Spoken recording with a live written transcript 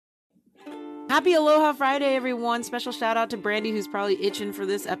Happy Aloha Friday, everyone. Special shout out to Brandy, who's probably itching for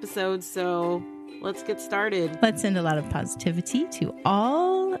this episode. So let's get started. Let's send a lot of positivity to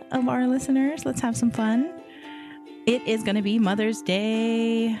all of our listeners. Let's have some fun. It is going to be Mother's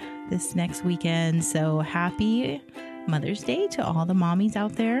Day this next weekend. So happy Mother's Day to all the mommies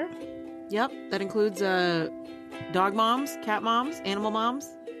out there. Yep. That includes dog moms, cat moms, animal moms,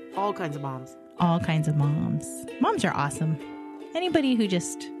 all kinds of moms. All kinds of moms. Moms are awesome. Anybody who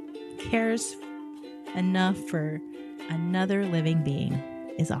just cares enough for another living being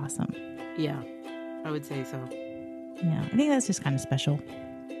is awesome. Yeah, I would say so. Yeah, I think that's just kind of special.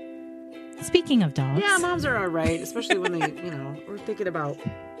 Speaking of dogs. Yeah, moms are all right, especially when they, we're thinking about...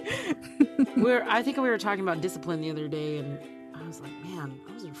 I think we were talking about discipline the other day, and I was like, man,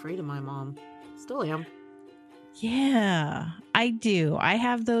 I was afraid of my mom. Still am. Yeah, I do. I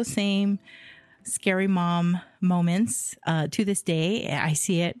have those same scary mom moments to this day. I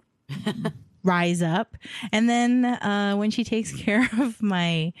see it rise up. And then when she takes care of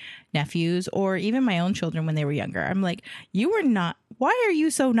my nephews or even my own children when they were younger, I'm like, why are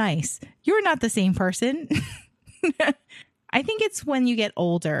you so nice? You're not the same person. I think it's when you get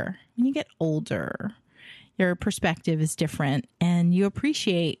older. When you get older, your perspective is different and you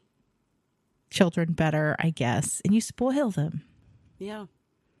appreciate children better, I guess, and you spoil them. Yeah.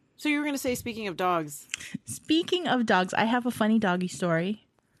 So you were going to say, speaking of dogs. Speaking of dogs, I have a funny doggy story.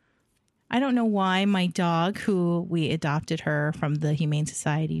 I don't know why my dog, who we adopted her from the Humane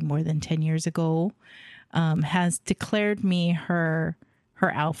Society more than 10 years ago, has declared me her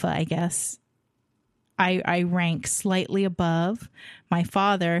alpha, I guess. I rank slightly above my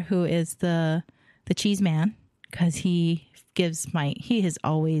father, who is the cheese man, because he has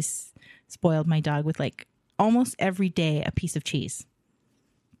always spoiled my dog with like almost every day a piece of cheese.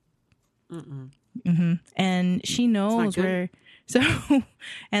 Mm-hmm. And she knows where. So,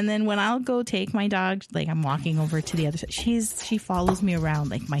 and then when I'll go take my dog, like I'm walking over to the other side, she follows me around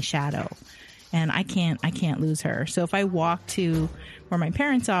like my shadow, and I can't lose her. So if I walk to where my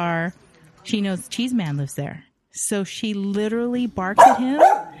parents are, she knows Cheese Man lives there. So she literally barks at him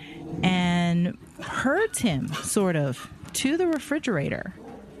and herds him sort of to the refrigerator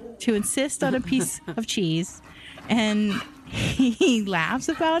to insist on a piece of cheese. And he laughs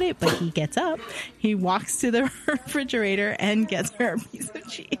about it, but he gets up. He walks to the refrigerator and gets her a piece of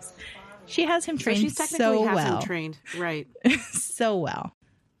cheese. She has him trained she's technically so has well. him trained, right? So well.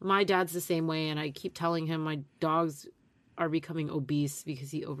 My dad's the same way, and I keep telling him my dogs are becoming obese because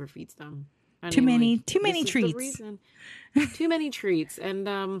he overfeeds them. Too many treats. Too many treats, and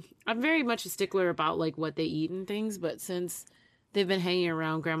I'm very much a stickler about like what they eat and things. But since they've been hanging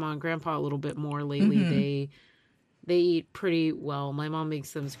around Grandma and Grandpa a little bit more lately, they eat pretty well. My mom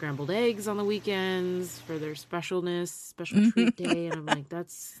makes them scrambled eggs on the weekends for their special treat day. And I'm like,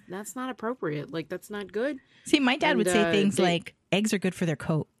 that's not appropriate. Like, that's not good. See, my dad would say things like, eggs are good for their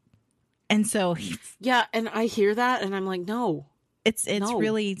coat. And so... yeah, and I hear that, and I'm like, no. It's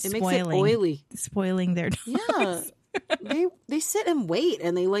really spoiling. It makes it oily. Spoiling their dogs. Yeah. They sit and wait,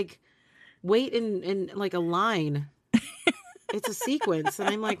 and they, like, wait in like, a line. It's a sequence. And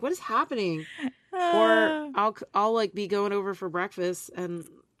I'm like, what is happening? Or I'll like be going over for breakfast and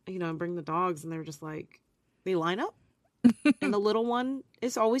bring the dogs and they're just like they line up and the little one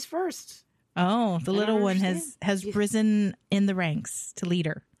is always first. Oh, the little one has risen in the ranks to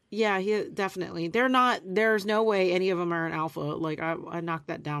leader. Yeah, definitely. There's no way any of them are an alpha. Like I knocked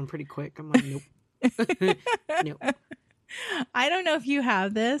that down pretty quick. I'm like, nope. Nope. I don't know if you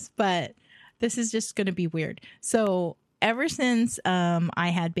have this, but this is just going to be weird. So ever since I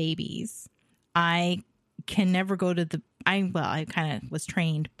had babies, I can never go to I kind of was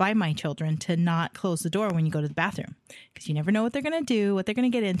trained by my children to not close the door when you go to the bathroom because you never know what they're going to do, what they're going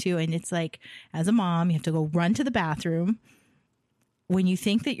to get into. And it's like, as a mom, you have to go run to the bathroom when you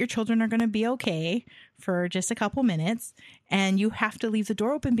think that your children are going to be okay for just a couple minutes. And you have to leave the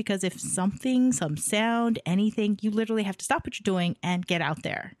door open because if some sound, anything, you literally have to stop what you're doing and get out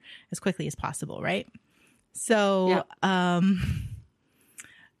there as quickly as possible. Right. So,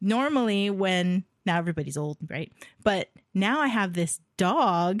 normally now everybody's old, right? But now I have this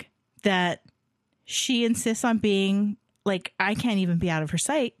dog that she insists on being like, I can't even be out of her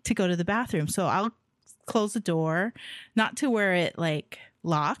sight to go to the bathroom. So I'll close the door, not to where it like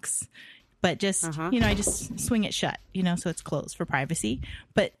locks, but just, I just swing it shut, so it's closed for privacy.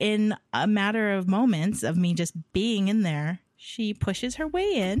 But in a matter of moments of me just being in there, she pushes her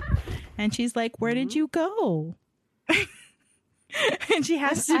way in and she's like, where did you go? And she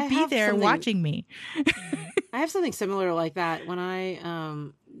has to be there watching me. I have something similar like that. When I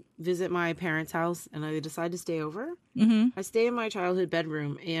visit my parents' house and I decide to stay over, Mm-hmm. I stay in my childhood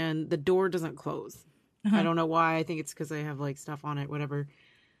bedroom and the door doesn't close. I don't know why. I think it's because I have like stuff on it, whatever.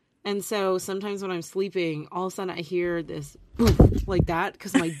 And so sometimes when I'm sleeping, all of a sudden I hear this boom, like that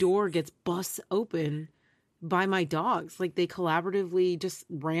because my door gets bust open by my dogs. Like they collaboratively just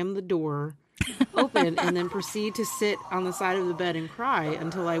ram the door open and then proceed to sit on the side of the bed and cry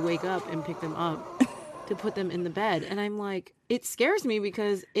until I wake up and pick them up to put them in the bed. And I'm like, it scares me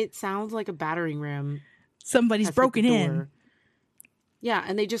because it sounds like a battering ram. Somebody's has hit broken the in. door. Yeah,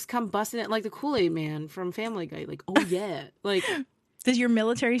 and they just come busting it like the Kool-Aid Man from Family Guy. Like, oh yeah. Like, Does your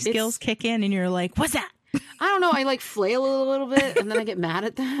military skills kick in and you're like, what's that? I don't know. I like flail a little bit and then I get mad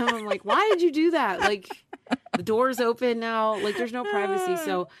at them. I'm like, why did you do that? Like, the door's open now. Like, there's no privacy.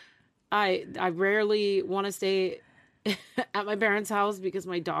 So I rarely want to stay at my parents' house because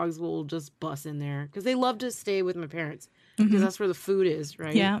my dogs will just bust in there because they love to stay with my parents because that's where the food is,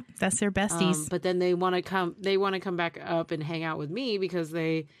 right? Yeah, that's their besties. But then they want to come back up and hang out with me because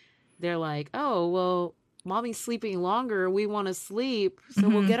they're like, oh, well, mommy's sleeping longer. We want to sleep. So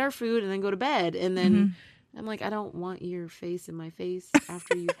we'll get our food and then go to bed. And then I'm like, I don't want your face in my face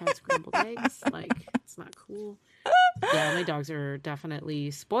after you've had scrambled eggs. Like, it's not cool. Yeah, my dogs are definitely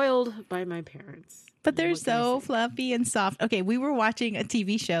spoiled by my parents. But they're so fluffy and soft. Okay, we were watching a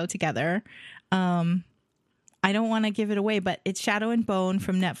TV show together. I don't want to give it away, but it's Shadow and Bone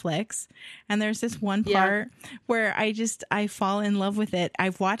from Netflix. And there's this one part where I fall in love with it.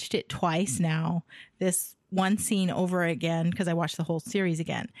 I've watched it twice now. This one scene over again because I watched the whole series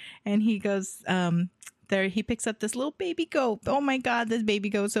again. And he goes, he picks up this little baby goat. Oh my God, this baby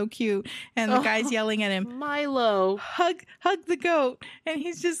goat's so cute. And the guy's yelling at him, Milo, hug the goat. And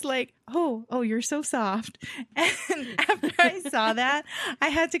he's just like, oh, you're so soft. And after I saw that, I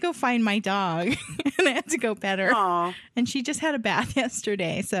had to go find my dog and I had to go pet her. Aww. And she just had a bath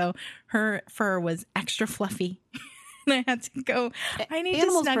yesterday. So her fur was extra fluffy. And I had to go, I need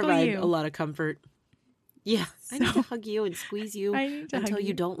Animals to snuggle provide you. a lot of comfort. Yeah, I need to hug you and squeeze you until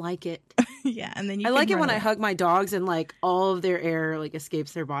you don't like it. Yeah, and then I like it when I hug my dogs and like all of their air like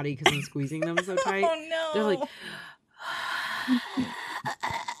escapes their body because I'm squeezing them so tight. Oh no! They're like,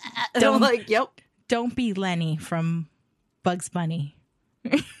 and I'm like, yep. Don't be Lenny from Bugs Bunny.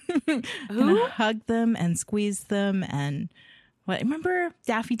 Who? Hug them and squeeze them and what? Remember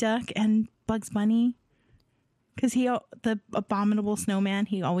Daffy Duck and Bugs Bunny? Because the abominable snowman,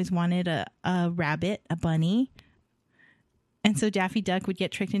 he always wanted a rabbit, a bunny. And so Daffy Duck would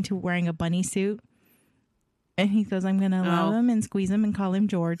get tricked into wearing a bunny suit. And he goes, I'm going to love him and squeeze him and call him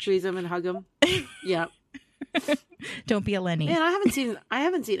George. Squeeze him and hug him. Yeah. Don't be a Lenny. Man, I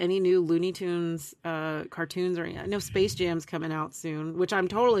haven't seen any new Looney Tunes cartoons or anything. I know Space Jam's coming out soon, which I'm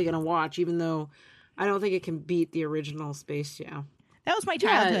totally going to watch, even though I don't think it can beat the original Space Jam. That was my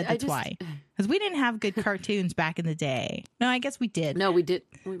childhood. That's why. Because we didn't have good cartoons back in the day. No, I guess we did. No, we did.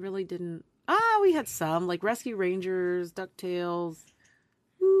 We really didn't. We had some like Rescue Rangers, DuckTales.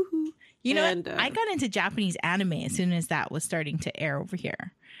 Woo-hoo. You know, I got into Japanese anime as soon as that was starting to air over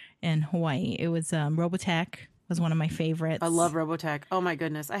here in Hawaii. It was Robotech was one of my favorites. I love Robotech. Oh my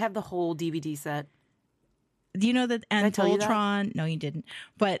goodness, I have the whole DVD set. Do you know that? And Voltron? No, you didn't.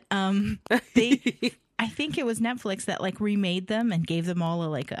 But I think it was Netflix that like remade them and gave them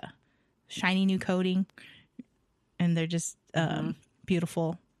all a shiny new coating, and they're just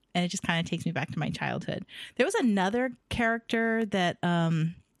beautiful. And it just kind of takes me back to my childhood. There was another character that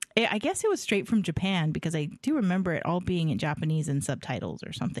I guess it was straight from Japan because I do remember it all being in Japanese and subtitles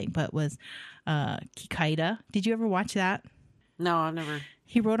or something. But was Kikaida? Did you ever watch that? No, I've never.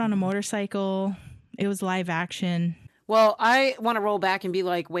 He rode on a motorcycle. It was live action. Well, I want to roll back and be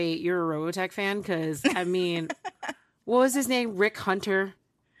like, wait, you're a Robotech fan? Because, I mean, what was his name? Rick Hunter?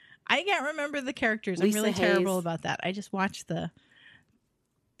 I can't remember the characters. Lisa I'm really Hayes. terrible about that. I just watched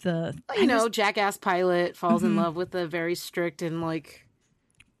Jackass pilot falls in love with the very strict and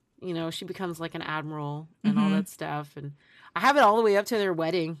she becomes like an admiral and all that stuff. And I have it all the way up to their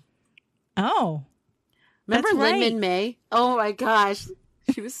wedding. Oh. Remember That's right. Lin May? Oh my gosh.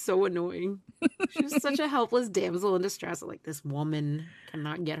 She was so annoying. She was such a helpless damsel in distress. Like, this woman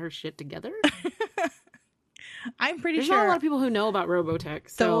cannot get her shit together. I'm pretty There's sure not a lot of people who know about Robotech.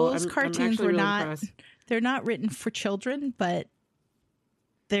 So those cartoons I'm were really not. impressed. They're not written for children, but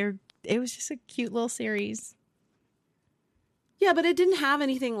it was just a cute little series. Yeah, but it didn't have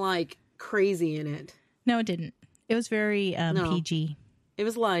anything like crazy in it. No, it didn't. It was very PG. It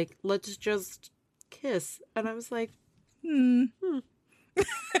was like, let's just kiss. And I was like, this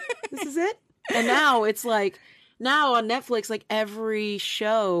is it? And now it's like, now on Netflix, like every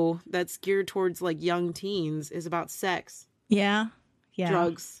show that's geared towards like young teens is about sex. Yeah.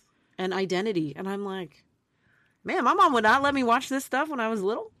 Drugs. and identity. And I'm like, man, my mom would not let me watch this stuff when I was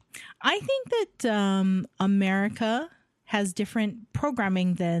little. I think that America has different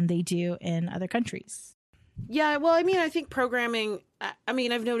programming than they do in other countries. Yeah, well, I mean, I think programming, I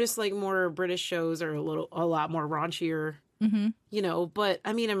mean, I've noticed like more British shows are a lot more raunchier, you know, but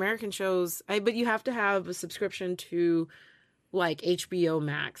I mean, American shows, but you have to have a subscription to like HBO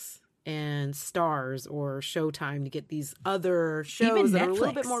Max and Stars or Showtime to get these other shows that are a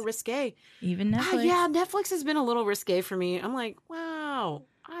little bit more risque. Even Netflix. Yeah, Netflix has been a little risque for me. I'm like, wow,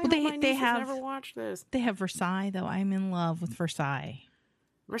 they have never watched this. They have Versailles, though. I'm in love with Versailles.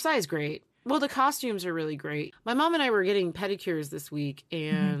 Versailles is great. Well, the costumes are really great. My mom and I were getting pedicures this week,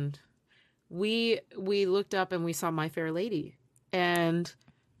 and we looked up and we saw My Fair Lady. And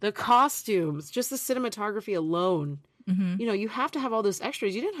the costumes, just the cinematography alone, you know, you have to have all those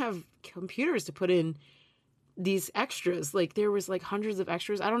extras. You didn't have computers to put in these extras. Like, there was like hundreds of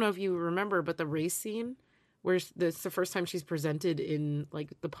extras. I don't know if you remember, but the race scene, where it's the first time she's presented in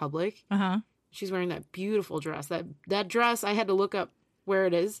like the public. She's wearing that beautiful dress. That dress, I had to look up where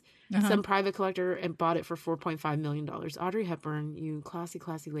it is. Some private collector and bought it for $4.5 million. Audrey Hepburn, you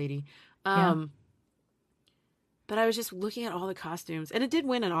classy lady. But I was just looking at all the costumes, and it did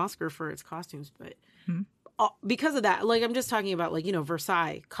win an Oscar for its costumes. But because of that, like, I'm just talking about, like, you know,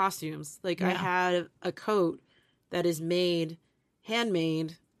 Versailles costumes. Like, I had a coat that is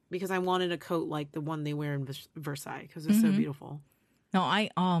handmade, because I wanted a coat like the one they wear in Versailles, because it's so beautiful. No,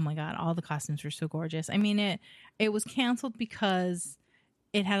 oh my God, all the costumes were so gorgeous. I mean, it was canceled because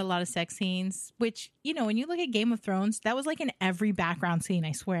it had a lot of sex scenes, which, you know, when you look at Game of Thrones, that was like in every background scene,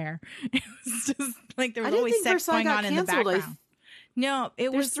 I swear. It was just like there was always sex going on in the background. No,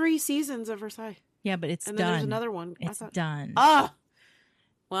 there's 3 seasons of Versailles. Yeah, but it's done. Then there's another one. It's done. Ah!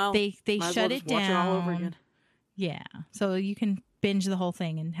 Well, they shut it down. Watch it all over again. Yeah. So you can binge the whole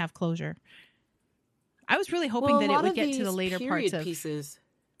thing and have closure. I was really hoping that it would get to the later parts of pieces.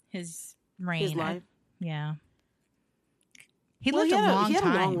 His reign. His life. Yeah. He lived a long time. He had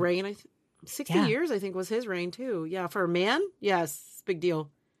a long reign. 60 years, I think, was his reign, too. Yeah, for a man, yes, big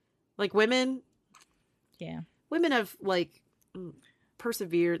deal. Like, women. Yeah. Women have, like,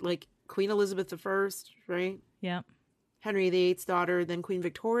 persevered. Like, Queen Elizabeth I, right? Yeah. Henry VIII's daughter, then Queen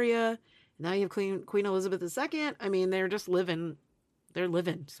Victoria. And now you have Queen Elizabeth II. I mean, they're just living. They're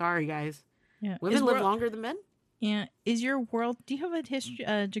living. Sorry, guys. Yeah. Women live longer than men. Yeah. Do you have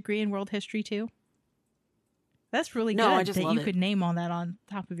a degree in world history, too? That's really good. I just that love you it. could name all that on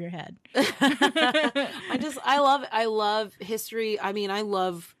top of your head. I love history. I mean, I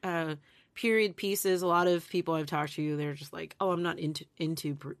love period pieces. A lot of people I've talked to, they're just like, "Oh, I'm not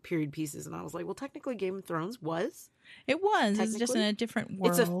into period pieces," and I was like, "Well, technically, Game of Thrones was. It was. It's just in a different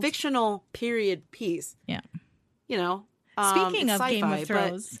world. It's a fictional period piece. Yeah. You know. Speaking of Game of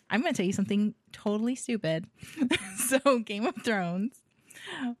Thrones, I'm going to tell you something totally stupid. So, Game of Thrones.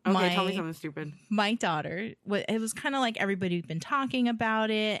 Okay, tell me something stupid. My daughter, it was kind of like everybody had been talking about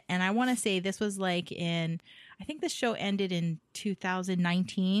it. And I want to say this was like I think the show ended in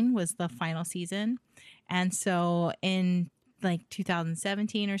 2019 was the final season. And so in like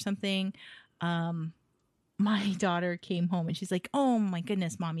 2017 or something, my daughter came home and she's like, "Oh my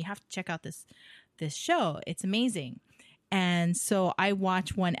goodness, Mom, you have to check out this show. It's amazing." And so I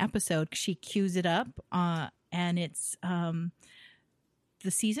watch one episode. She cues it up, and it's the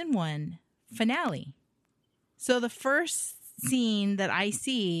season 1 finale. So the first scene that I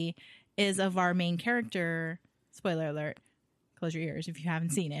see is of our main character. Spoiler alert. Close your ears if you haven't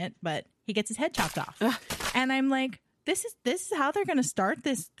seen it. But he gets his head chopped off, and I'm like, this is how they're going to start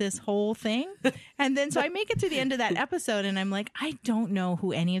this whole thing. And then so I make it to the end of that episode, and I'm like, I don't know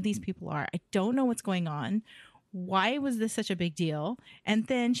who any of these people are. I don't know what's going on. Why was this such a big deal? And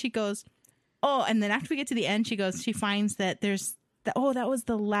then she goes, oh, and then after we get to the end, she finds that that was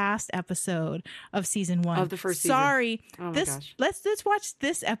the last episode of season 1 of the first season. Sorry, oh my gosh. Let's watch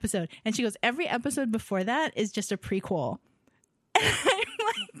this episode. And she goes, every episode before that is just a prequel. And I'm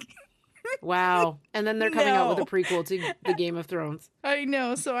like, wow. And then they're coming out with a prequel to the Game of Thrones. I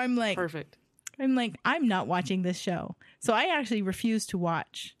know. So I'm like, perfect. I'm not watching this show. So I actually refused to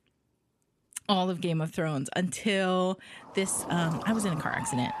watch all of Game of Thrones until this. I was in a car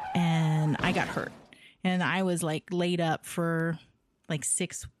accident and I got hurt, and I was like laid up for like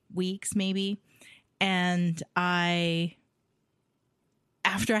 6 weeks maybe. And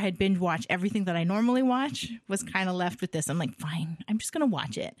after I had binge watched everything that I normally watch, was kind of left with this. I'm like, fine, I'm just going to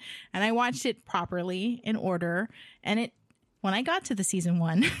watch it. And I watched it properly in order. And when I got to the season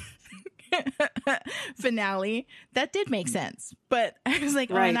 1 finale, that did make sense. But I was like,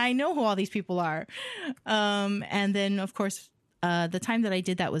 right. Oh, and I know who all these people are. And then of course the time that I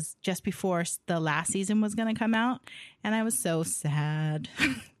did that was just before the last season was going to come out. And I was so sad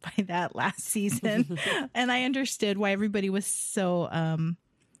by that last season. And I understood why everybody was so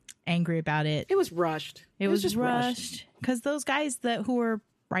angry about it. It was rushed. It was just rushed. Because those guys who were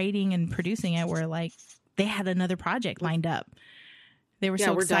writing and producing it were like, they had another project lined up. They were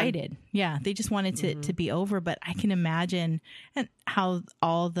so excited. Yeah, they just wanted to be over. But I can imagine and how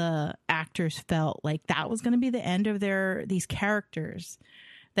all the actors felt like that was going to be the end of these characters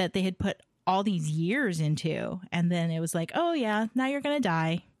that they had put all these years into. And then it was like, oh, yeah, now you're going to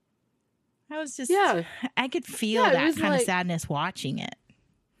die. I was just, I could feel that kind of sadness watching it.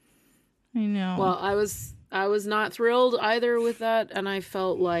 I know. Well, I was not thrilled either with that. And I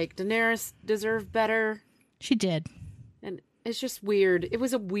felt like Daenerys deserved better. She did. And it's just weird. It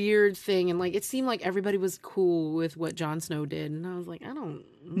was a weird thing. And like, it seemed like everybody was cool with what Jon Snow did. And I was like, I don't.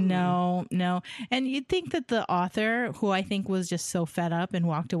 No. And you'd think that the author, who I think was just so fed up and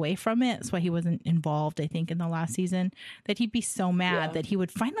walked away from it, that's why he wasn't involved, I think, in the last season, that he'd be so mad that he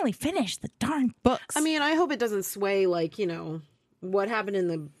would finally finish the darn books. I mean, I hope it doesn't sway, like, you know, what happened in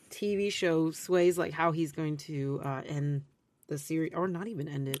the TV show sways like how he's going to end the series, or not even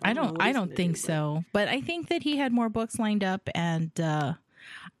end it. I don't think so. But I think that he had more books lined up, and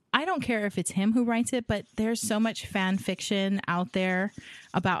I don't care if it's him who writes it, but there's so much fan fiction out there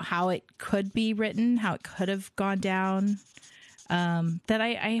about how it could be written, how it could have gone down, that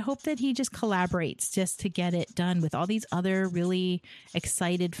I hope that he just collaborates just to get it done with all these other really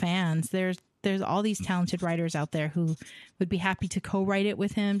excited fans. There's all these talented writers out there who would be happy to co-write it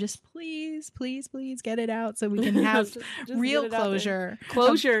with him. Just please get it out so we can have just real closure.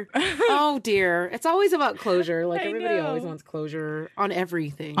 Closure. Oh dear. It's always about closure. Like everybody always wants closure on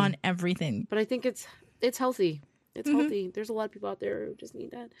everything. On everything. But I think it's healthy. It's healthy. There's a lot of people out there who just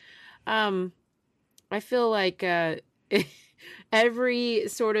need that. I feel like every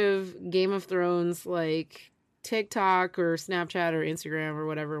sort of Game of Thrones, like TikTok or Snapchat or Instagram or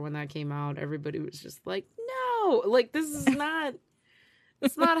whatever, when that came out, everybody was just like, no, like this is not,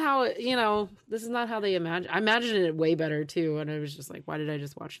 it's not how it, you know, this is not how they imagine. I imagined it way better too. And I was just like, why did I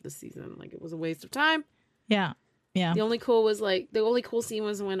just watch this season? Like it was a waste of time. Yeah. Yeah. The only cool scene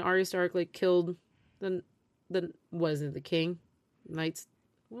was when Arya Stark like killed the king? Knights,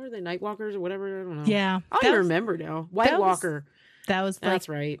 what are they? Nightwalkers or whatever? I don't know. Yeah. I don't even remember now. White Walker. That's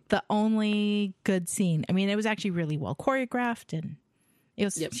right. The only good scene. I mean, it was actually really well choreographed, and it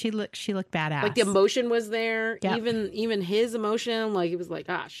was. Yep. She looked badass. Like the emotion was there. Yep. Even his emotion, like it was like,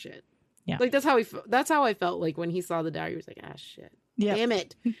 ah, shit. Yeah. Like that's how I felt like when he saw the dagger. He was like, ah, shit. Yep. Damn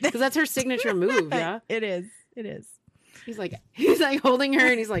it, because that's her signature move. Yeah, it is. He's like holding her,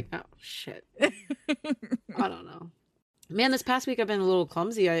 and he's like, oh shit. I don't know, man. This past week I've been a little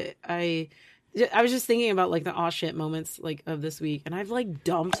clumsy. I was just thinking about like the aw shit moments like of this week, and I've like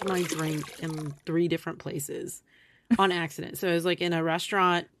dumped my drink in 3 different places on accident. So I was like in a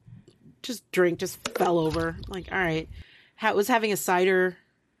restaurant, just fell over. Like, all right, was having a cider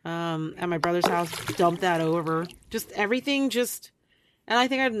at my brother's house, dumped that over. Just everything, and I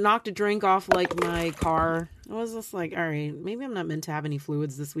think I knocked a drink off like my car. I was just like, all right, maybe I'm not meant to have any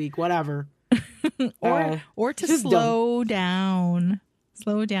fluids this week. Whatever. or to slow down.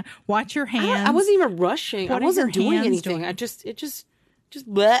 Slow down. Watch your hands. I wasn't even rushing. I wasn't doing anything. It just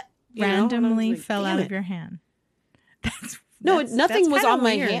bleh, randomly fell out of your hand. Nothing was on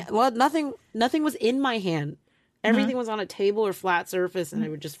my hand. Well, nothing was in my hand. Everything was on a table or flat surface, and I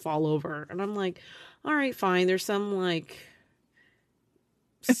would just fall over. And I'm like, all right, fine. There's some like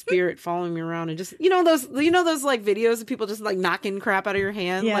spirit following me around, and just those like videos of people just like knocking crap out of your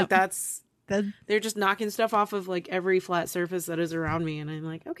hand. Yeah. Like they're just knocking stuff off of like every flat surface that is around me. And I'm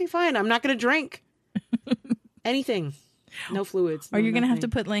like, okay, fine. I'm not going to drink anything. No fluids. Or you're going to have to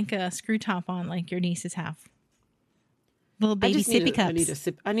put like a screw top on like your nieces have. Little baby sippy cups.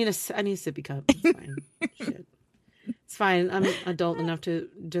 I need a sippy cup. It's fine. Shit. It's fine. I'm adult enough to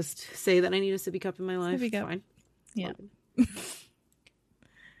just say that I need a sippy cup in my life. It's fine. Yeah.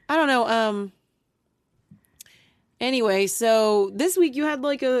 I don't know. Anyway, so this week you had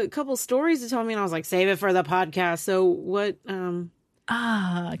like a couple stories to tell me, and I was like, save it for the podcast. So what?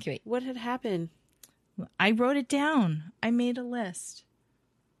 Okay. What had happened? I wrote it down. I made a list.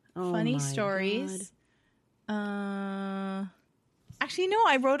 Oh, funny stories. Actually, no.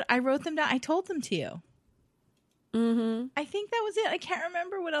 I wrote them down. I told them to you. Mm-hmm. I think that was it. I can't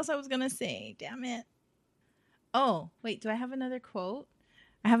remember what else I was gonna say. Damn it. Oh, wait. Do I have another quote?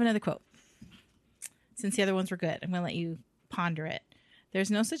 I have another quote. Since the other ones were good, I'm going to let you ponder it. There's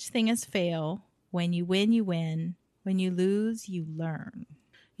no such thing as fail. When you win, you win. When you lose, you learn.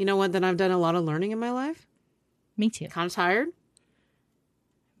 You know what? Then I've done a lot of learning in my life. Me too. Kind of tired.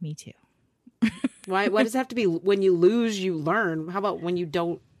 Me too. Why does it have to be when you lose, you learn? How about when you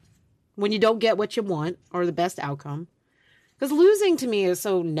don't get what you want or the best outcome? Because losing to me is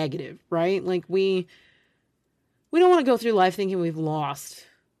so negative, right? Like we don't want to go through life thinking we've lost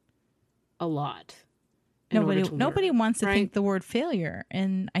a lot. Nobody wants to right? think the word failure.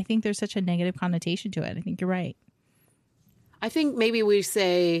 And I think there's such a negative connotation to it. I think you're right. I think maybe we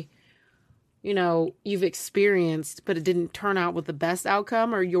say, you've experienced, but it didn't turn out with the best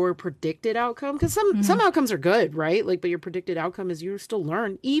outcome or your predicted outcome. Because some outcomes are good, right? Like, but your predicted outcome is you still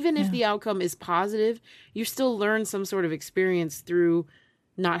learn. Even if the outcome is positive, you still learn some sort of experience through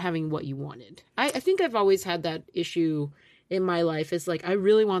not having what you wanted. I think I've always had that issue in my life. It's like, I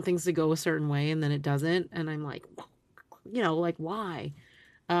really want things to go a certain way and then it doesn't. And I'm like, like, why?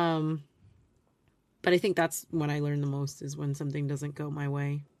 But I think that's when I learn the most is when something doesn't go my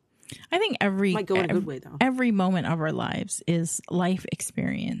way. I think might go in a good way though. Every moment of our lives is life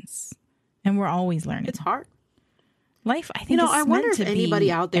experience, and we're always learning. It's hard. Life, I think. I wonder if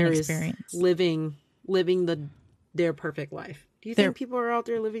anybody out there is living their perfect life. Do you think people are out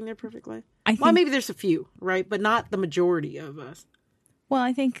there living their perfect life? Well, maybe there's a few, right, but not the majority of us. Well,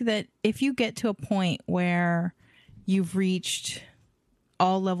 I think that if you get to a point where you've reached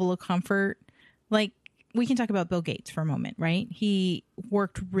all level of comfort, like. We can talk about Bill Gates for a moment, right? He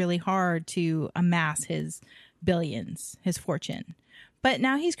worked really hard to amass his billions, his fortune. But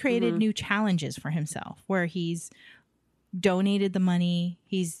now he's created new challenges for himself where he's donated the money.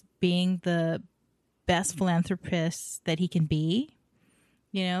 He's being the best philanthropist that he can be,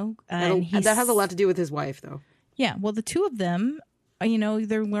 And that has a lot to do with his wife, though. Yeah. Well, the two of them,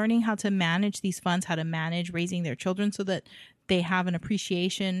 they're learning how to manage these funds, how to manage raising their children so that they have an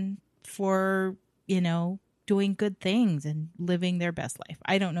appreciation for doing good things and living their best life.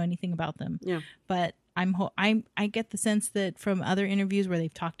 I don't know anything about them, but I get the sense that from other interviews where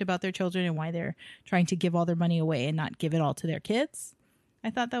they've talked about their children and why they're trying to give all their money away and not give it all to their kids. I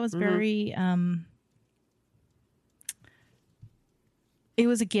thought that was very, it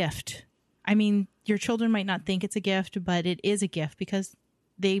was a gift. I mean, your children might not think it's a gift, but it is a gift because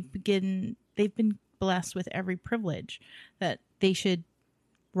they've been blessed with every privilege that they should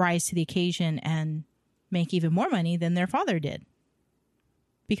rise to the occasion and make even more money than their father did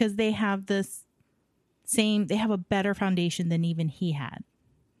because they have they have a better foundation than even he had.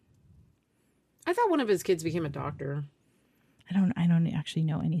 I thought one of his kids became a doctor. I don't actually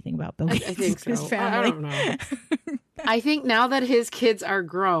know anything about Bill Gates. I think so. His family. I don't know. I think now that his kids are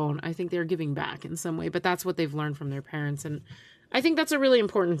grown, I think they're giving back in some way, but that's what they've learned from their parents. And I think that's a really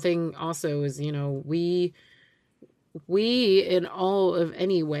important thing also is, we in all of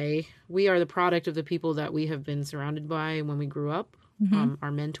any way, we are the product of the people that we have been surrounded by when we grew up,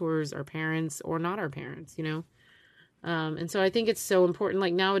 our mentors, our parents, or not our parents, and so I think it's so important.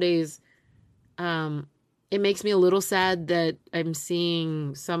 Like nowadays, it makes me a little sad that I'm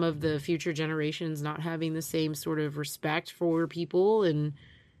seeing some of the future generations not having the same sort of respect for people and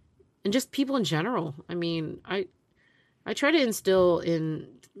just people in general. I mean, I try to instill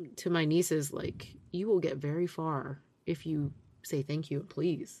to my nieces, like, you will get very far if you say thank you and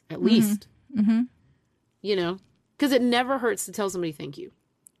please, at least, because it never hurts to tell somebody thank you.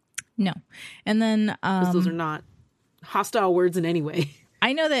 No. And then, those are not hostile words in any way.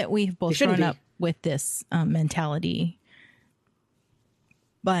 I know that we've both grown up with this mentality,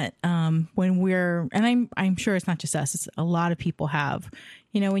 but and I'm sure it's not just us, it's a lot of people have,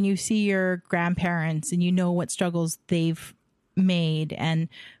 when you see your grandparents and what struggles they've made and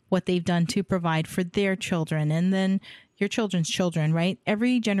what they've done to provide for their children and then your children's children, right?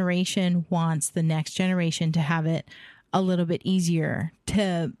 Every generation wants the next generation to have it a little bit easier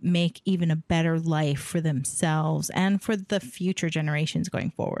to make even a better life for themselves and for the future generations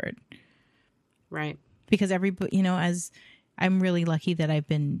going forward. Right. Because as I'm really lucky that I've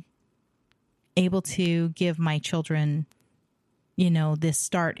been able to give my children, this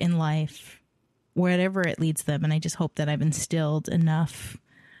start in life, wherever it leads them. And I just hope that I've instilled enough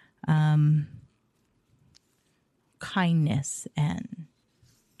kindness and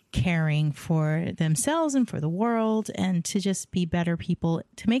caring for themselves and for the world and to just be better people,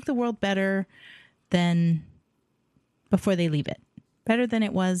 to make the world better than before they leave it. Better than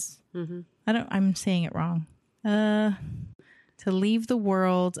it was. I'm saying it wrong. To leave the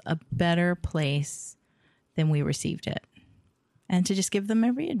world a better place than we received it. And to just give them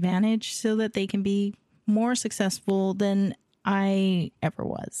every advantage so that they can be more successful than I ever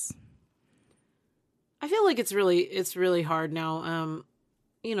was. I feel like it's really hard now.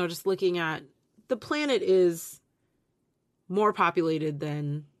 Just looking at the planet is more populated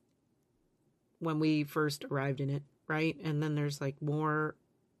than when we first arrived in it, right? And then there's like more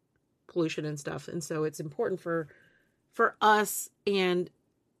pollution and stuff. And so it's important for us and,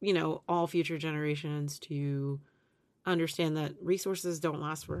 you know, all future generations to understand that resources don't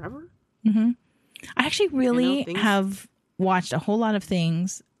last forever. Mm-hmm. I actually really have watched a whole lot of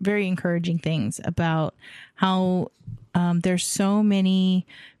things, very encouraging things about how there's so many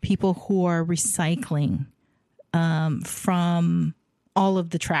people who are recycling from all of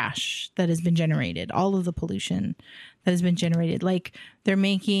the trash that has been generated, all of the pollution that has been generated. Like they're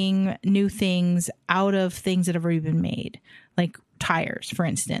making new things out of things that have already been made, like tires, for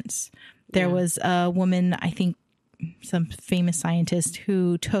instance. There was a woman, I think some famous scientist,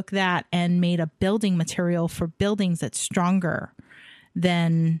 who took that and made a building material for buildings that's stronger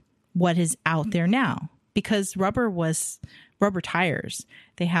than what is out there now. Because rubber tires,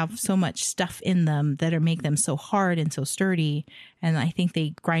 they have so much stuff in them that make them so hard and so sturdy. And I think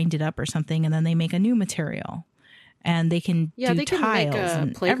they grind it up or something, and then they make a new material. And they can do tiles make a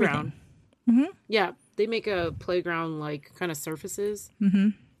and playground. Mm-hmm. Yeah, they make a playground like kind of surfaces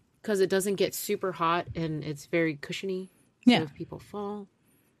because it doesn't get super hot and it's very cushiony. So if people fall.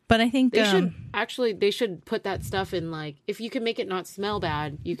 But I think they should put that stuff in, like, if you can make it not smell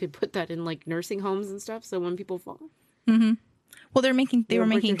bad, you could put that in like nursing homes and stuff. So when people fall. Mm-hmm. Well, they were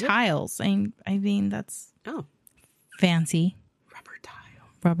making tiles. I mean, that's fancy.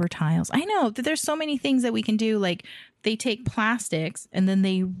 Rubber tiles. I know that there's so many things that we can do. Like they take plastics and then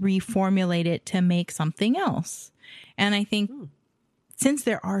they reformulate it to make something else. And I think since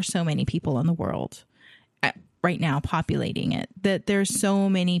there are so many people in the world right now populating it, that there's so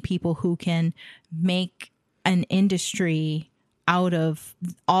many people who can make an industry out of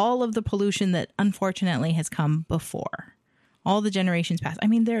all of the pollution that unfortunately has come before. All the generations past. I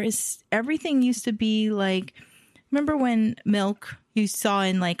mean, everything used to be like, remember when milk you saw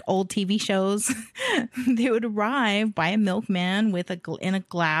in like old TV shows, they would arrive by a milkman in a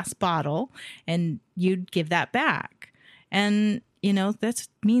glass bottle and you'd give that back. And, you know, that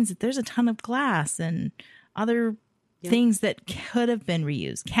means that there's a ton of glass and other things that could have been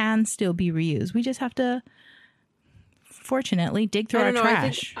reused, can still be reused. We just have to, fortunately, dig through our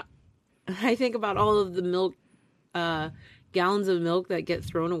trash. I think about all of the milk, gallons of milk that get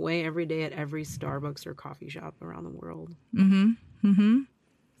thrown away every day at every Starbucks or coffee shop around the world. Mm-hmm. Mm-hmm.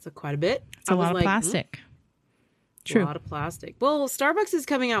 So quite a bit. It's a lot of plastic. True. A lot of plastic. Well, Starbucks is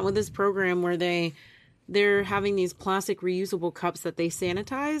coming out with this program where they're having these plastic reusable cups that they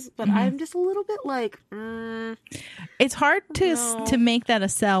sanitize, but I'm just a little bit like, it's hard to make that a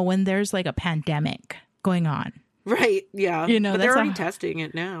sell when there's like a pandemic going on. Right. Yeah. You know, but they're already testing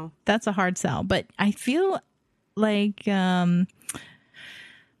it now. That's a hard sell, but I feel like I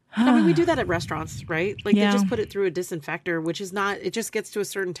mean, we do that at restaurants, right? Like they just put it through a disinfector, which is not, it just gets to a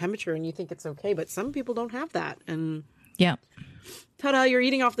certain temperature and you think it's okay, but some people don't have that. And ta-da, you're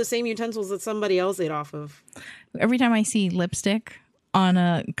eating off the same utensils that somebody else ate off of. Every time I see lipstick on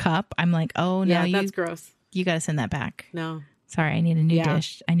a cup, I'm like, oh no, that's gross. You got to send that back. No. Sorry, I need a new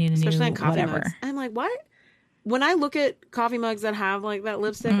dish. I need a Especially new whatever. Mugs. I'm like, what? When I look at coffee mugs that have like that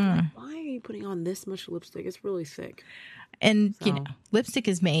lipstick, I'm like, why are you putting on this much lipstick? It's really thick. And, you know, lipstick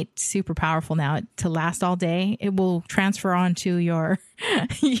is made super powerful now to last all day. It will transfer onto your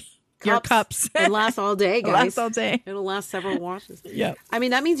cups. It lasts all day, guys. It lasts all day. It'll last several washes. Yeah. I mean,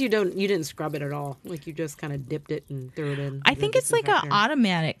 that means you didn't scrub it at all. Like you just kind of dipped it and threw it in. I think it's like an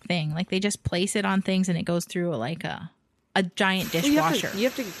automatic thing. Like they just place it on things and it goes through like a giant dishwasher. You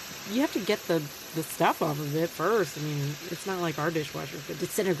have to get the stuff off of it first. I mean, it's not like our dishwasher could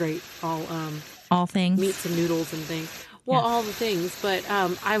disintegrate all things, meats and noodles and things. Well, all the things. But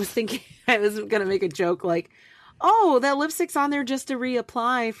I was thinking I was going to make a joke like, oh, that lipstick's on there just to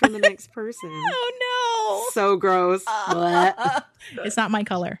reapply for the next person. Oh, no. So gross. It's not my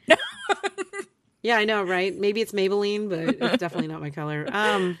color. Yeah, I know, right? Maybe it's Maybelline, but it's definitely not my color.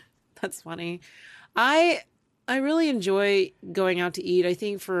 That's funny. I really enjoy going out to eat. I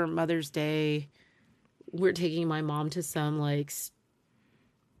think for Mother's Day, we're taking my mom to some like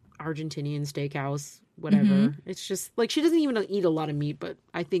Argentinian steakhouse, whatever. Mm-hmm. It's just like she doesn't even eat a lot of meat, but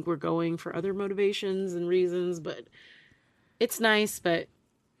I think we're going for other motivations and reasons. But it's nice, but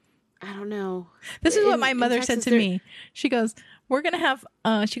I don't know. This is what my mother said to me. She goes, we're going to have,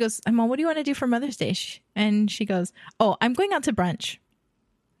 she goes, Mom, what do you want to do for Mother's Day? And she goes, oh, I'm going out to brunch.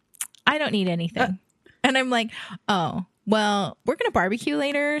 I don't need anything. And I'm like, oh, well, we're going to barbecue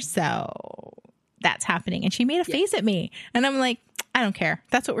later. So that's happening. And she made a face at me. And I'm like, I don't care.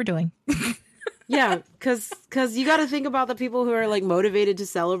 That's what we're doing. Yeah, because you got to think about the people who are like motivated to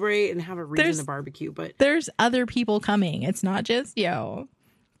celebrate and have a reason to barbecue. But there's other people coming. It's not just, I'll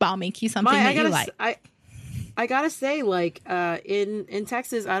make you something that you like. I I gotta say, like, in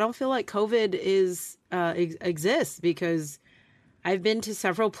Texas, I don't feel like COVID exists because I've been to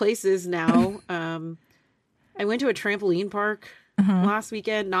several places now. I went to a trampoline park last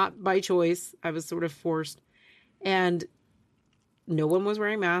weekend, not by choice. I was sort of forced. And no one was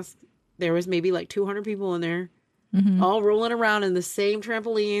wearing masks. There was maybe like 200 people in there, all rolling around in the same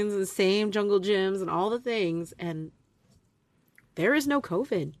trampolines and the same jungle gyms and all the things. And there is no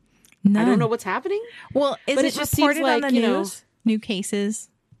COVID. None. I don't know what's happening. Well, but it just reported like, on the news? New cases?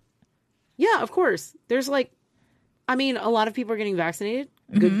 Yeah, of course. There's like, I mean, a lot of people are getting vaccinated.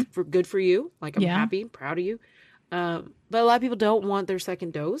 Good for you. Like, I'm happy, proud of you. But a lot of people don't want their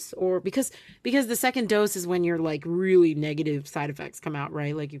second dose, or because the second dose is when your like really negative side effects come out,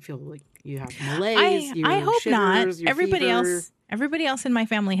 right? Like you feel like you have malaise. I hope shivers, not. Everybody else in my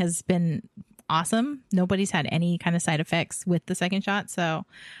family has been awesome. Nobody's had any kind of side effects with the second shot, so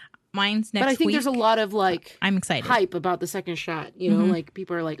mine's next week. But I think there's a lot of like I'm excited hype about the second shot. You know, like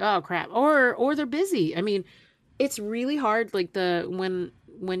people are like, oh crap, or they're busy. I mean, it's really hard. Like when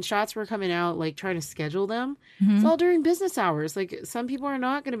shots were coming out, like trying to schedule them, it's all during business hours. Like some people are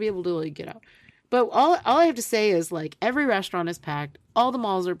not going to be able to like get out. But all I have to say is like every restaurant is packed. All the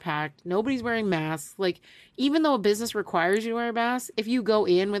malls are packed. Nobody's wearing masks. Like even though a business requires you to wear a mask, if you go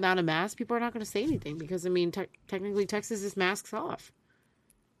in without a mask, people are not going to say anything because I mean, technically Texas is masks off.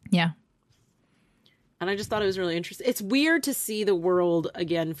 Yeah. And I just thought it was really interesting. It's weird to see the world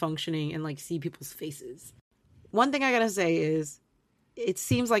again functioning and like see people's faces. One thing I got to say is it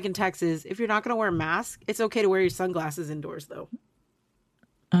seems like in Texas, if you're not going to wear a mask, it's okay to wear your sunglasses indoors, though.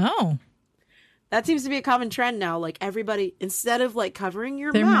 Oh. That seems to be a common trend now. Like everybody, instead of like covering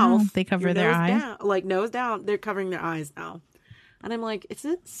your mouth, they cover their eyes. Down, like nose down, they're covering their eyes now. And I'm like, is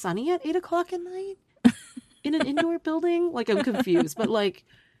it sunny at 8 o'clock at night in an indoor building? Like I'm confused. But like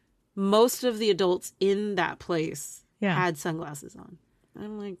most of the adults in that place had sunglasses on. And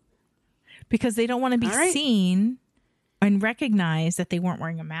I'm like. Because they don't want to be seen and recognize that they weren't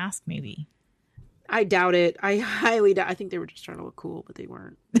wearing a mask, maybe. I doubt it. I highly doubt. I think they were just trying to look cool, but they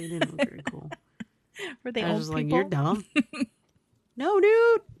weren't. They didn't look very cool. Were they I was old just people? Like, you're dumb. No,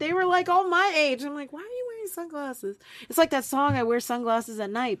 dude. They were like all my age. I'm like, why are you wearing sunglasses? It's like that song, I wear sunglasses at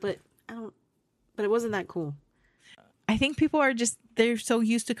night, but it wasn't that cool. I think people are they're so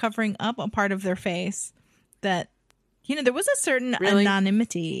used to covering up a part of their face that, you know, there was a certain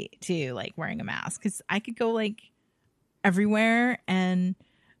anonymity to like wearing a mask because I could go like everywhere and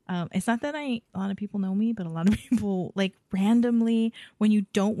it's not that a lot of people know me, but a lot of people like randomly when you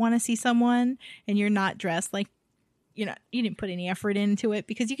don't want to see someone and you're not dressed like you didn't put any effort into it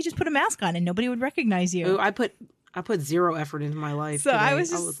because you could just put a mask on and nobody would recognize you. Oh, I put zero effort into my life. So today. I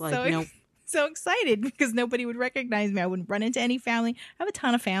was like, so excited because nobody would recognize me. I wouldn't run into any family. I have a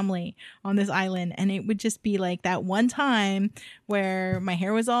ton of family on this island, and it would just be like that one time where my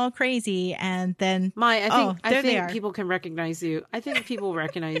hair was all crazy, and then I think people can recognize you. I think people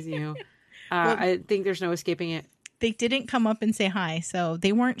recognize you. Well, I think there's no escaping it. They didn't come up and say hi, so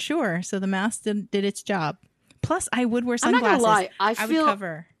they weren't sure. So the mask did its job. Plus, I would wear sunglasses. I'm not gonna lie. I would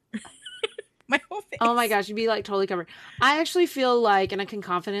cover my whole face. Oh my gosh, you'd be like totally covered. I actually feel like, and I can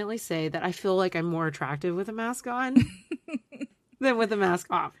confidently say that I feel like I'm more attractive with a mask on than with a mask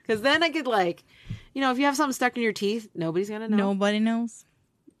off. Because then I could like, if you have something stuck in your teeth, nobody's gonna know. Nobody knows.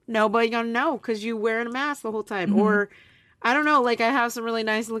 Nobody gonna know because you wearing a mask the whole time. Or I don't know, like I have some really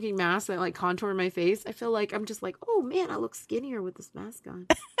nice looking masks that like contour my face. I feel like I'm just like, oh man, I look skinnier with this mask on.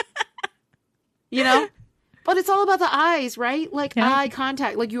 But it's all about the eyes, right? Like eye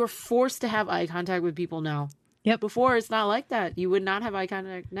contact. Like you are forced to have eye contact with people now. Yep. Before it's not like that. You would not have eye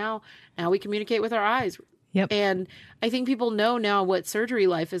contact now. Now we communicate with our eyes. Yep. And I think people know now what surgery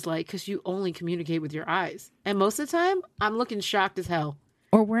life is like because you only communicate with your eyes. And most of the time, I'm looking shocked as hell.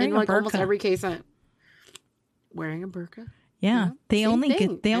 Or wearing in like a burqa. Almost every case, I'm wearing a burqa. Yeah. They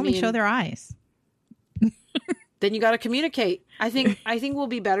only show their eyes. Then you got to communicate. I think we'll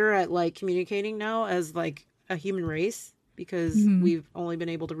be better at like communicating now as like a human race because we've only been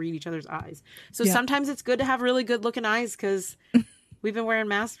able to read each other's eyes. So sometimes it's good to have really good looking eyes because we've been wearing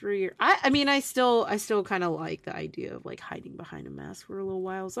masks for a year. I mean, I still kind of like the idea of like hiding behind a mask for a little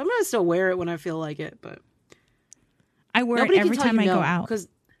while. So I'm going to still wear it when I feel like it, but I wear it every time I go out. Because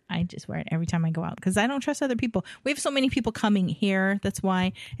I just wear it every time I go out because I don't trust other people. We have so many people coming here. That's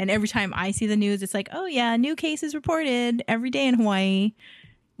why. And every time I see the news, it's like, oh yeah, new cases reported every day in Hawaii.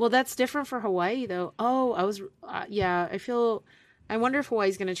 Well, that's different for Hawaii, though. Oh, I wonder if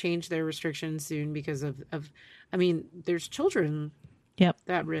Hawaii's going to change their restrictions soon because of there's children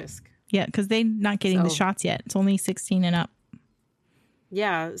at risk. Yeah, because they're not getting the shots yet. It's only 16 and up.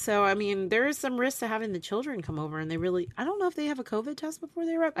 Yeah. So, I mean, there is some risk to having the children come over, and I don't know if they have a COVID test before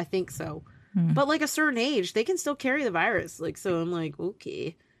they arrive. I think so. But like a certain age, they can still carry the virus. Like, so I'm like,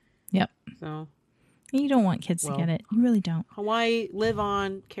 okay. Yep. So. You don't want kids to get it. You really don't. Hawaii, live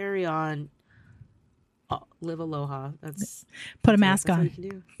on, carry on, live aloha. Put a mask on.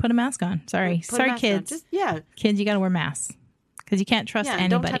 Put a mask on. Sorry, kids. Kids, you got to wear masks because you can't trust anybody.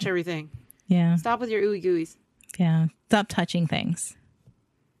 Don't touch everything. Yeah. Stop with your ooey gooeys. Yeah. Stop touching things.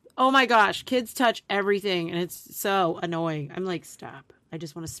 Oh my gosh, kids touch everything, and it's so annoying. I'm like, stop. I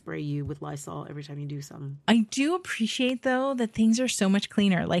just want to spray you with Lysol every time you do something. I do appreciate, though, that things are so much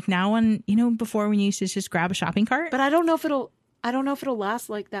cleaner. Like now before when you used to just grab a shopping cart. But I don't know if it'll last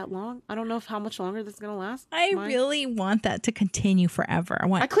like that long. I don't know how much longer that's going to last. I really want that to continue forever.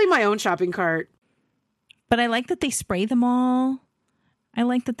 I clean my own shopping cart. But I like that they spray them all. I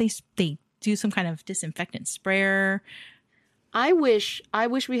like that they do some kind of disinfectant sprayer. I wish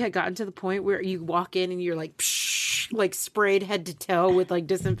we had gotten to the point where you walk in and you're like, psh, like sprayed head to toe with like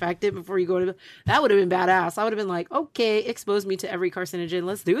disinfectant before you go to. That would have been badass. I would have been like, okay, expose me to every carcinogen.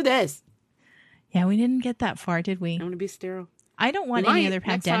 Let's do this. Yeah, we didn't get that far, did we? I want to be sterile. I don't want any other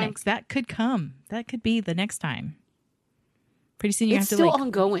pandemics. That could come. That could be the next time. Pretty soon it's have to still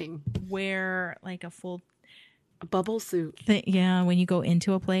ongoing. Wear like a bubble suit. Yeah, when you go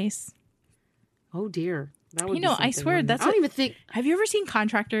into a place. Oh dear. That would I swear that's. I don't even think. Have you ever seen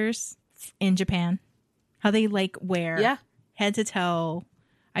contractors in Japan? How they like wear head to toe.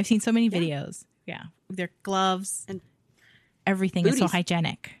 I've seen so many videos. Yeah, with their gloves and everything is so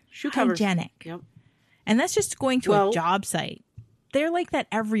hygienic. Shoe covers. Hygienic. Yep. And that's just going to a job site. They're like that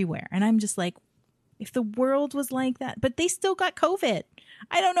everywhere, and I'm just like, if the world was like that, but they still got COVID.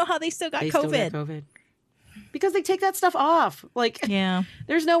 I don't know how they still got COVID. Because they take that stuff off. Like, yeah,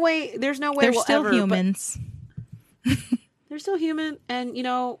 there's no way. They're still humans. They're still human, and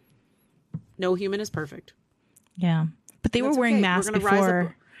no human is perfect. Yeah, but they were wearing masks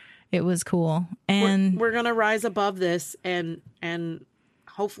before it was cool, and we're gonna rise above this, and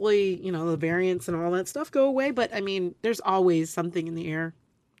hopefully, the variants and all that stuff go away. But I mean, there's always something in the air.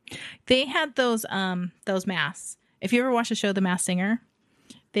 They had those masks. If you ever watch the show The Masked Singer,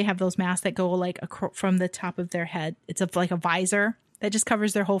 they have those masks that go like from the top of their head. It's like a visor that just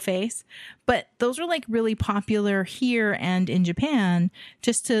covers their whole face. But those are like really popular here and in Japan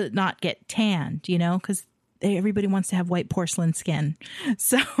just to not get tanned, because everybody wants to have white porcelain skin.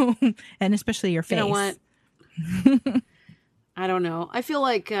 So, and especially your face. You know what? I don't know. I feel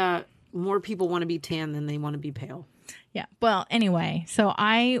like more people want to be tan than they want to be pale. Yeah. Well, anyway, so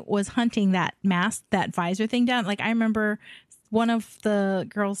I was hunting that mask, that visor thing down. Like I remember one of the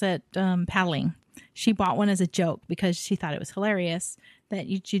girls at paddling, she bought one as a joke because she thought it was hilarious that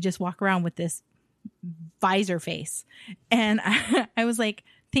you just walk around with this visor face. And I was like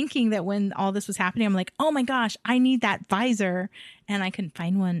thinking that when all this was happening, I'm like, oh my gosh, I need that visor. And I couldn't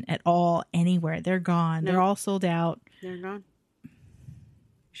find one at all anywhere. They're gone. No. They're all sold out. They're gone.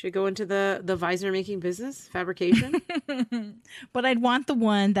 Should go into the visor making business, fabrication. But I'd want the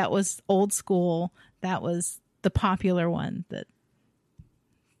one that was old school. That was the popular one. That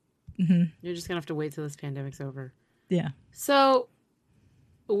You're just gonna have to wait till this pandemic's over. Yeah. So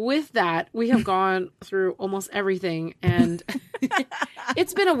with that, we have gone through almost everything, and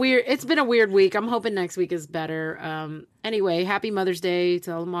it's been a weird week. I'm hoping next week is better. Anyway, happy Mother's Day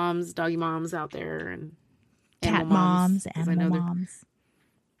to all the moms, doggy moms out there, and cat moms, animal moms.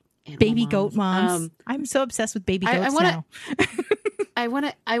 Baby goat moms. I'm so obsessed with baby goats now. I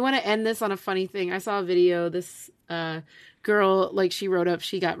want to end this on a funny thing. I saw a video. This girl, like, she wrote up,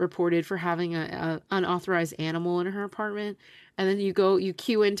 she got reported for having a unauthorized animal in her apartment. And then you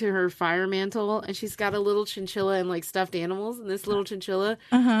queue into her fire mantle, and she's got a little chinchilla and like stuffed animals, and this little chinchilla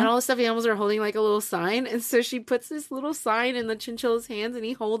and all the stuffed animals are holding like a little sign. And so she puts this little sign in the chinchilla's hands, and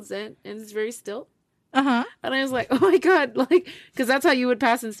he holds it, and it's very still. And I was like, oh my God, like, because that's how you would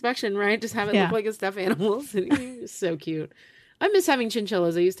pass inspection, right? Just have it look like a stuffed animal. It's so cute. I miss having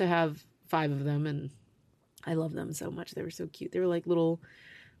chinchillas. I used to have 5 of them, and I love them so much. They were so cute. They were like little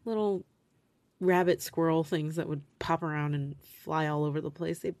rabbit squirrel things that would pop around and fly all over the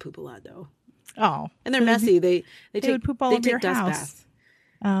place. They poop a lot though. Oh, and they're messy. They would poop all over your house. Baths.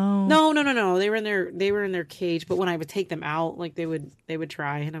 Oh, no. They were in their cage. But when I would take them out, like they would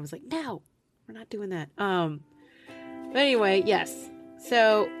try, and I was like, no. We're not doing that. But anyway, yes.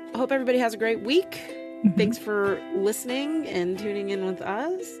 So I hope everybody has a great week. Thanks for listening and tuning in with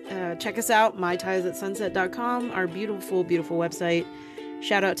us. Check us out, mytiesatsunset.com, our beautiful, beautiful website.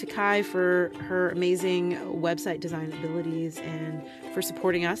 Shout out to Kai for her amazing website design abilities and for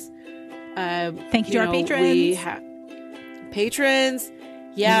supporting us. Thank you to our patrons. Patrons.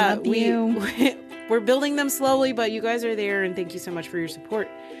 Yeah, we we're building them slowly, but you guys are there, and thank you so much for your support.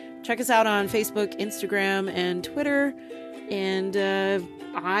 Check us out on Facebook, Instagram, and Twitter. And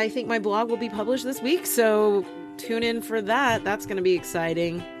I think my blog will be published this week, so tune in for that. That's going to be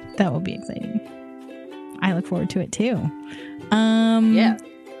exciting. That will be exciting. I look forward to it too. Yeah.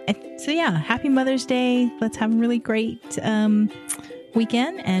 So yeah, happy Mother's Day. Let's have a really great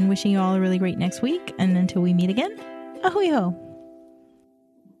weekend, and wishing you all a really great next week. And until we meet again, ahoy ho.